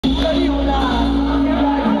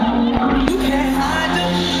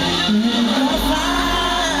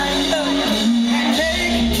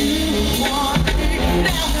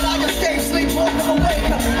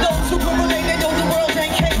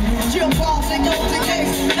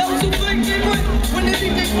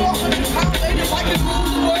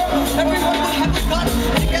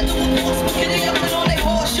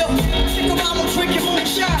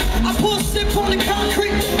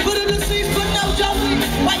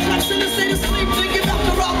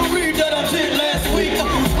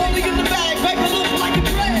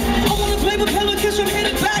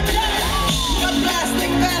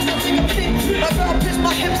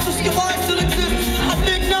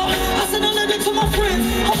my friends.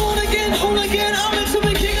 I'm on again, home again. I'm into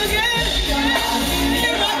the king again.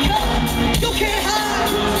 Here I come. You can't hide.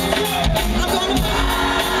 I'm gonna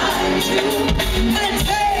find you and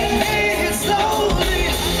take it slowly.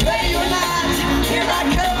 Ready or not, here I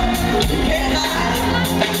come. You can't hide.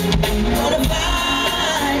 I'm gonna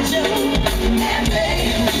find you and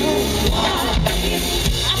make you want me.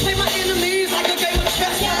 I play my enemies like a game of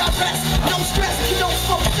chess where I rest. No stress, you don't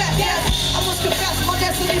smoke that. Yes, I must confess, my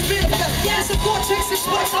destiny's manifest. Yes, the vortex is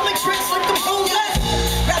sparks, I make tricks like the homeless.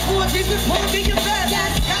 Rap poetry's been poured in your bed.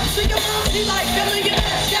 Yes, capture your mouth, be like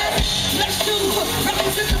millionaires. Yes, let's do,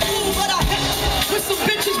 represent the blue, but I have with some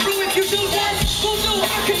bitches blue if you do that. Who knew I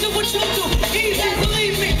can do what you do? Easy,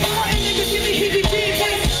 believe me. My niggas give me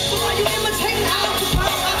heebie-jeebies. So why you imitating Al Capone?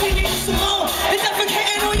 I can need some more. It's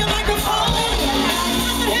defecating on your microphone.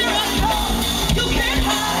 Here I come, you can't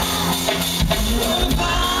hide. I'm gonna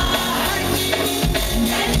find you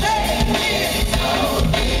and take it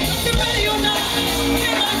slowly. You ready or not?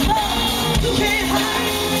 Here I come, you can't hide.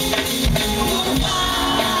 I'm gonna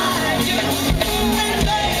find you and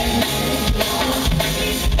make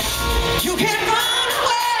you can't run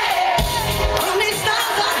away from these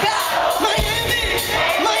stars I got. Miami,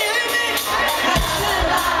 Miami,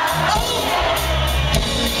 oh.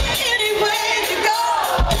 Anywhere you go,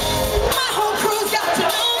 my whole crew's got to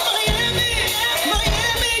know Miami,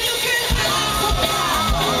 Miami, you can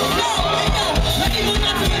no, not even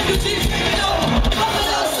not the refugees, no,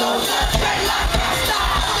 Buffalo soldier, straight like Rasta,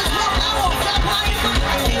 I won't stop hiding from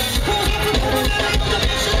Miami, cause if you put it in the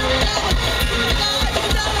mission, you die,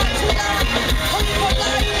 only for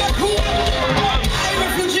life, you are cool, I ain't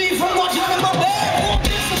refugee from Guantanamo Bay,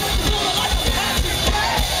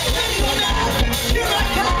 here I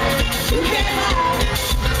come, you can't hide.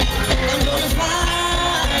 I'm gonna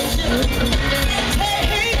find you and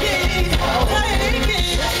take it, take it. I'm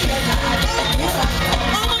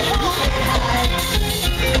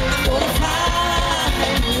gonna find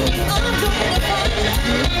you.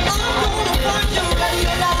 I'm gonna find you. Ready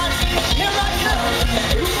or not, here I come.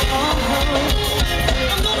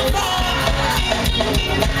 I'm gonna find you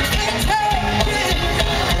and take it,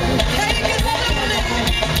 take it slowly.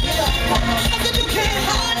 Something you can't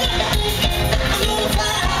hide. I'm gonna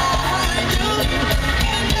find you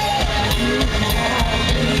and make you want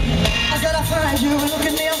me. I said I find you, look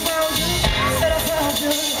at me, I found you. Said I found you,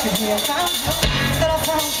 look at me, I found you. Said I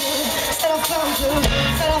found you, said I found you,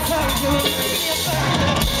 said I found you, look at me, I found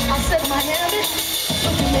you. I said Miami,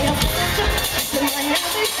 look at me, I found you. I said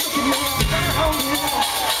Miami, look at me, I found you.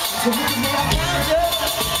 Look at me, I found you.